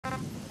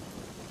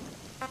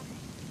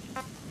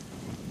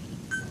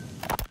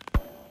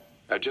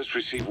I just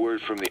received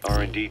word from the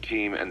R&D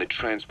team and the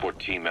transport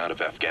team out of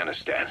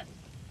Afghanistan.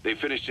 They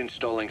finished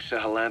installing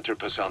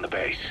Sahelanthropus on the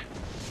base.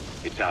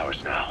 It's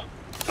ours now.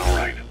 All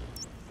right.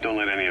 Don't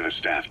let any of the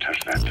staff touch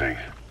that thing.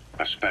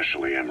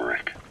 Especially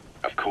Emmerich.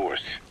 Of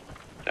course.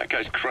 That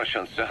guy's crush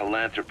on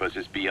Sahelanthropus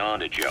is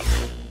beyond a joke.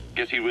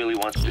 Guess he really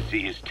wants to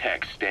see his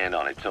tech stand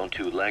on its own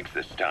two legs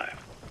this time.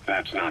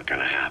 That's not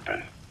gonna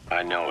happen.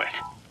 I know it.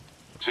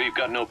 So you've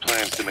got no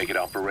plans to make it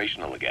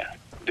operational again?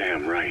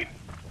 Damn right.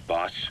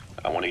 Boss,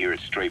 I want to hear it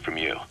straight from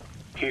you.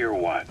 Hear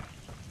what?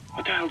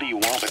 What the hell do you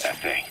want with that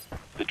thing?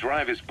 The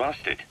drive is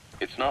busted.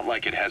 It's not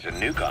like it has a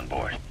nuke on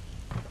board.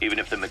 Even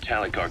if the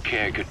metallic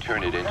archaea could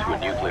turn it into a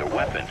nuclear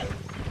weapon,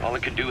 all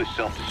it can do is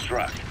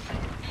self-destruct.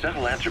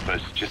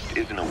 Sahelanthropus just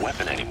isn't a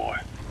weapon anymore.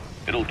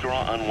 It'll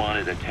draw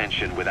unwanted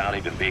attention without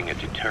even being a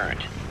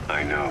deterrent.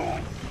 I know.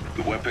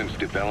 The weapon's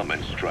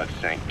development strut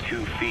sank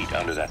 2 feet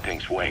under that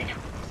thing's weight.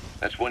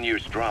 That's 1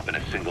 year's drop in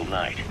a single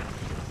night.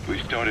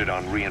 We've started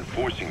on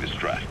reinforcing the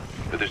strut,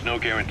 but there's no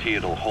guarantee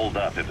it'll hold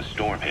up if a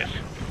storm hits.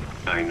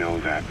 I know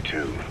that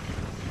too.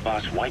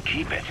 Boss, why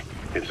keep it?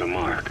 It's a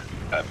mark.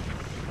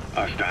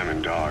 Us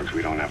Diamond Dogs,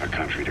 we don't have a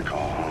country to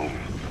call home.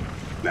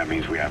 That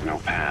means we have no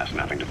past,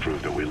 nothing to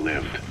prove that we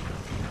lived.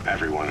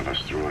 Every one of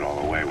us threw it all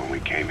away when we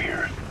came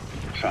here.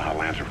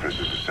 Sahelanthropus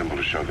is a symbol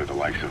to show that the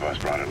likes of us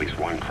brought at least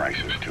one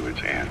crisis to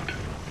its end.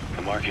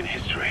 A mark in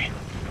history.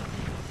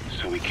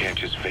 So we can't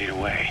just fade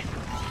away.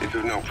 It's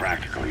of no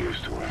practical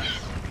use to us,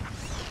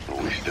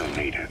 but we still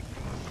need it.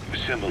 A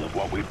symbol of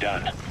what we've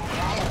done.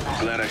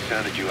 Glad I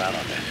sounded you out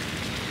on this.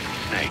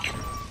 Snake,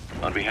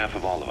 on behalf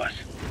of all of us,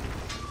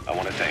 I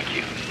want to thank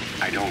you.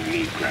 I don't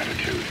need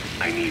gratitude.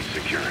 I need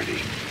security.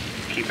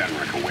 Keep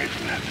Emmerich away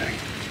from that thing.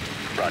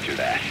 Roger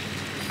that.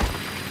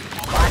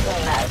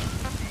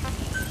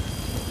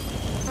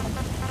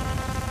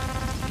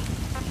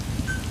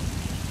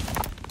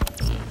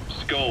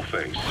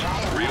 Skullface,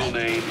 real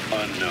name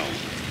unknown.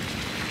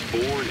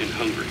 Born in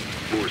Hungary,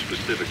 more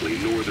specifically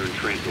northern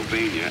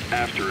Transylvania,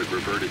 after it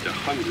reverted to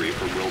Hungary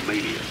from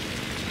Romania.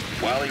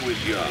 While he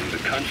was young, the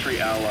country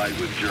allied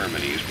with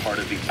Germany as part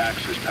of the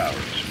Axis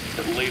powers,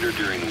 but later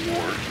during the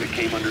war, it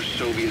came under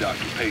Soviet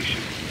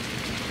occupation.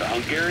 The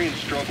Hungarians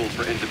struggled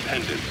for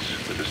independence,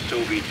 but the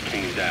Soviets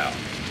came down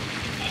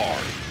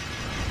hard.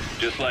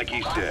 Just like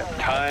he said,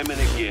 time and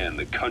again,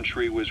 the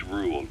country was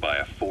ruled by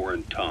a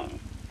foreign tongue.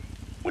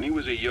 When he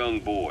was a young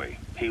boy,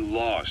 he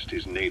lost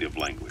his native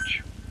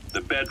language,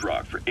 the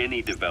bedrock for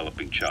any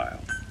developing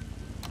child.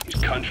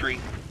 His country,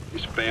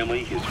 his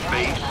family, his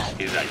face,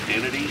 his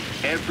identity,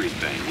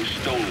 everything was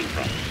stolen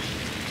from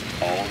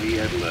him. All he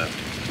had left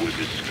was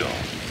his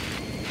skull.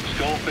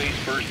 Skullface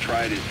first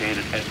tried his hand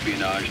at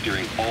espionage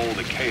during all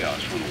the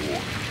chaos from the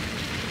war.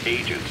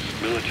 Agents,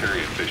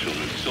 military officials,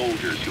 and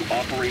soldiers who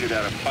operated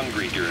out of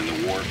Hungary during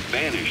the war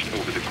vanished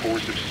over the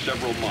course of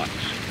several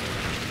months.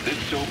 This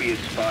Soviet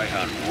spy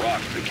hunt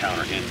rocked the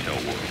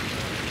counter-intel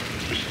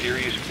world.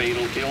 Mysterious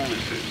fatal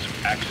illnesses,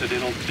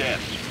 accidental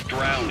deaths,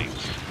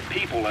 drownings,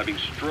 people having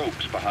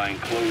strokes behind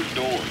closed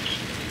doors.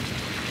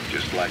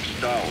 Just like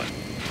Stalin,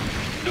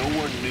 no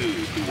one knew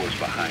who was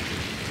behind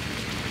it.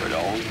 But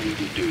all you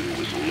needed to do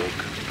was look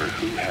for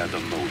who had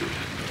the motive.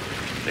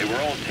 They were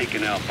all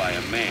taken out by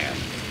a man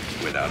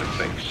without a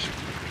face.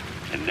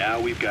 And now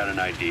we've got an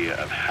idea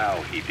of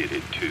how he did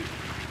it too.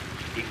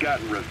 He'd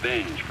gotten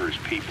revenge for his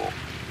people,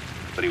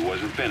 but he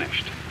wasn't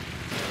finished.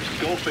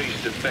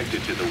 Skullface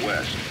defected to the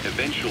west,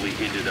 eventually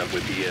ended up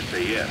with the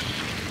SAS.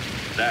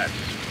 That's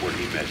where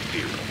he met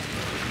Zero.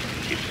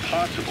 It's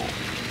possible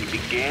he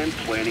began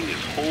planning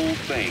this whole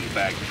thing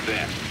back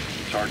then.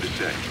 It's hard to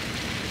say.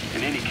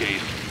 In any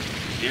case,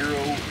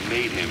 Zero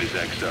made him his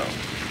XO.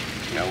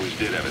 He always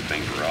did have a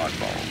thing for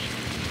oddballs.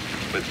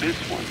 But this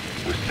one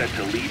was set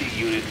to lead a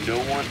unit no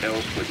one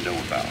else would know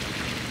about.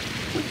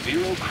 When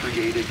Zero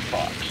created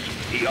Fox,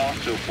 he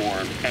also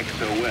formed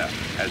XOF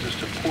as a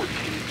support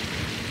team.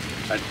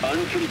 An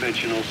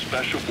unconventional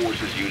special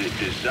forces unit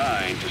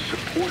designed to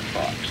support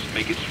Fox,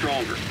 make it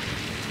stronger,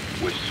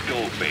 with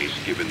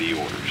Skullface given the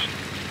orders.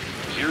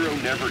 Zero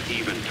never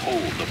even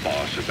told the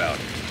boss about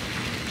it,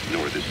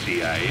 nor the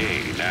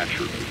CIA,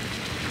 naturally.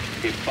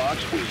 If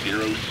Fox was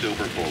Zero's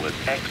silver bullet,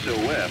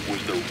 XOF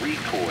was the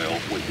recoil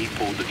when he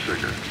pulled the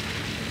trigger.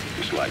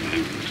 It's like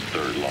Newton's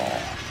third law.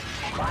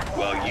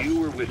 While you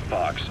were with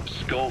Fox,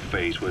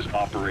 Skullface was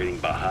operating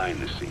behind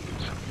the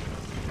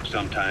scenes.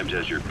 Sometimes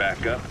as your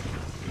backup,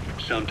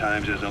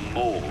 sometimes as a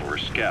mole or a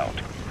scout,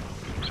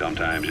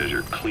 sometimes as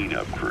your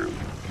cleanup crew.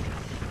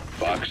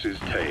 Fox's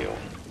tail,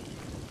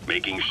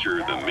 making sure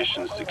the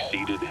mission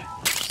succeeded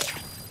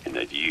and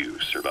that you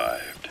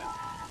survived.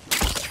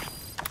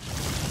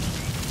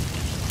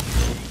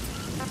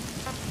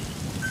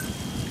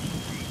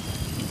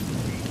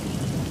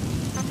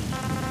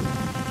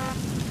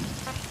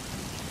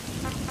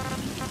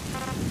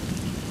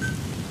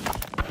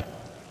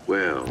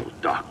 Well,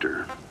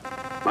 Doctor,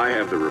 I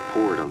have the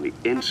report on the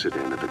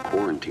incident at the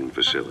quarantine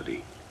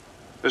facility.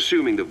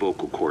 Assuming the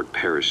vocal cord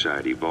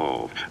parasite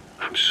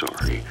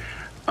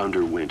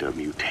underwent a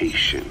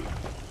mutation.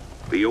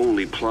 The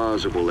only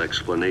plausible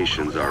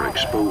explanations are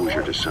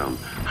exposure to some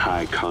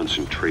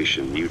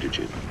high-concentration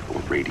mutagen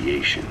or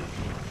radiation.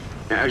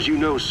 As you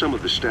know, some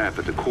of the staff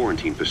at the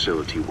quarantine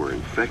facility were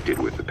infected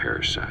with the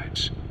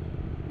parasites.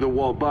 The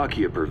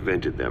Wolbachia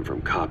prevented them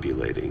from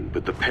copulating,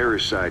 but the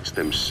parasites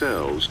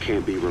themselves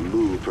can't be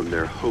removed from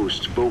their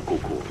host's vocal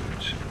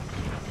cords.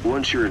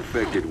 Once you're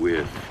infected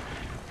with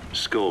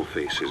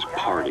Skullface's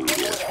parting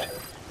gift,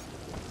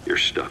 you're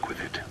stuck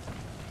with it.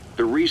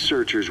 The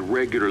researchers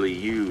regularly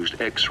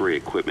used X-ray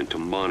equipment to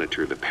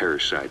monitor the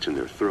parasites in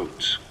their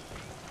throats.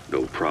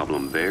 No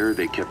problem there,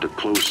 they kept a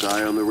close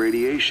eye on the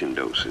radiation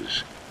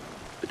doses.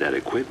 But that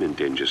equipment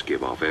didn't just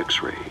give off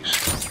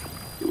X-rays.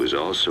 It was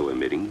also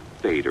emitting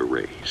beta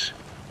rays.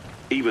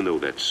 Even though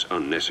that's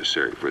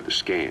unnecessary for the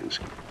scans.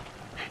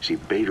 See,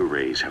 beta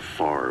rays have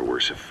far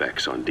worse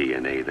effects on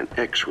DNA than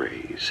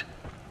X-rays.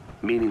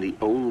 Meaning the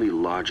only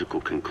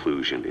logical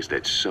conclusion is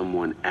that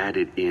someone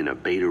added in a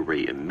beta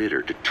ray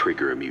emitter to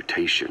trigger a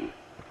mutation.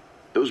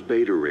 Those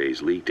beta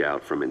rays leaked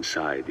out from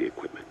inside the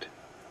equipment.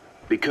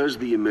 Because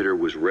the emitter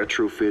was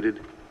retrofitted,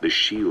 the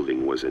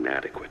shielding was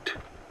inadequate.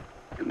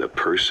 And the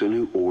person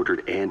who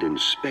ordered and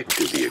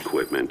inspected the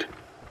equipment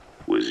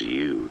was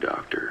you,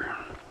 Doctor.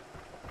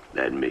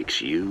 That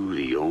makes you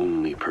the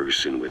only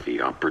person with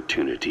the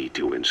opportunity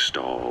to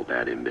install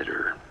that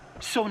emitter.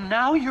 So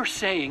now you're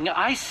saying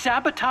I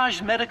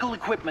sabotaged medical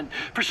equipment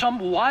for some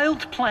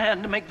wild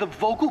plan to make the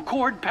vocal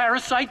cord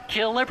parasite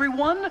kill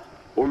everyone?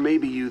 Or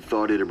maybe you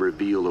thought it'd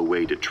reveal a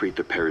way to treat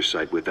the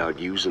parasite without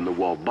using the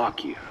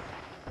Wolbachia.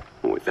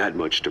 With that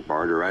much to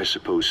barter, I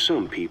suppose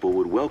some people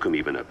would welcome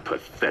even a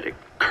pathetic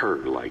cur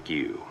like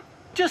you.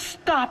 Just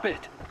stop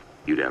it!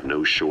 You'd have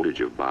no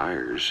shortage of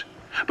buyers,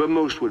 but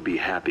most would be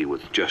happy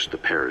with just the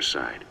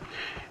parasite.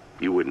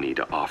 You wouldn't need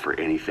to offer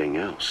anything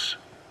else.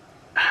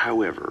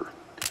 However,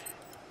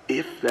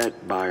 if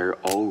that buyer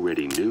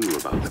already knew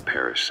about the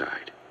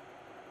parasite,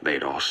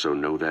 they'd also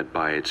know that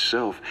by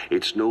itself,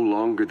 it's no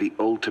longer the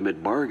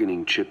ultimate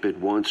bargaining chip it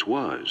once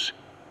was.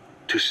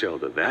 To sell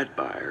to that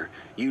buyer,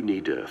 you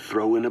need to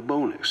throw in a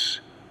bonus.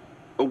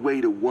 A way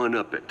to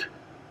one-up it.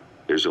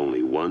 There's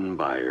only one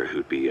buyer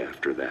who'd be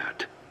after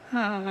that.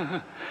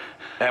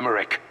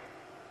 Emmerich,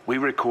 we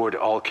record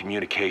all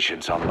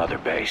communications on Mother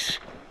Base.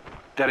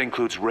 That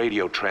includes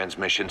radio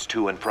transmissions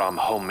to and from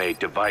homemade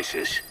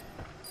devices.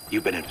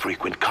 You've been in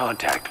frequent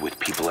contact with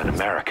people in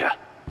America.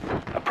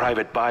 A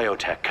private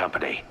biotech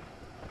company.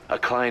 A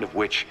client of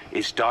which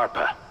is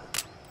DARPA.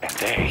 And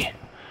they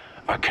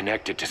are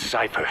connected to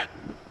Cypher.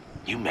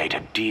 You made a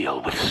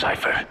deal with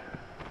Cypher.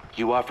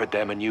 You offered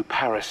them a new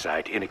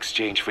parasite in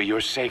exchange for your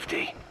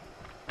safety.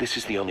 This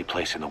is the only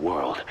place in the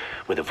world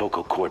where the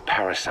vocal cord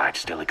parasite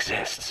still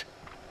exists.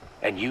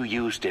 And you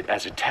used it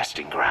as a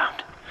testing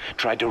ground.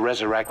 Tried to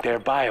resurrect their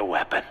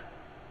bioweapon.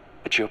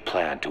 But your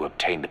plan to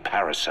obtain the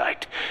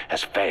parasite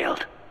has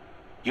failed.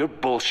 Your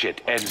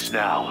bullshit ends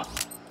now.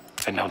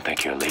 And don't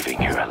think you're leaving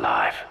here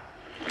alive.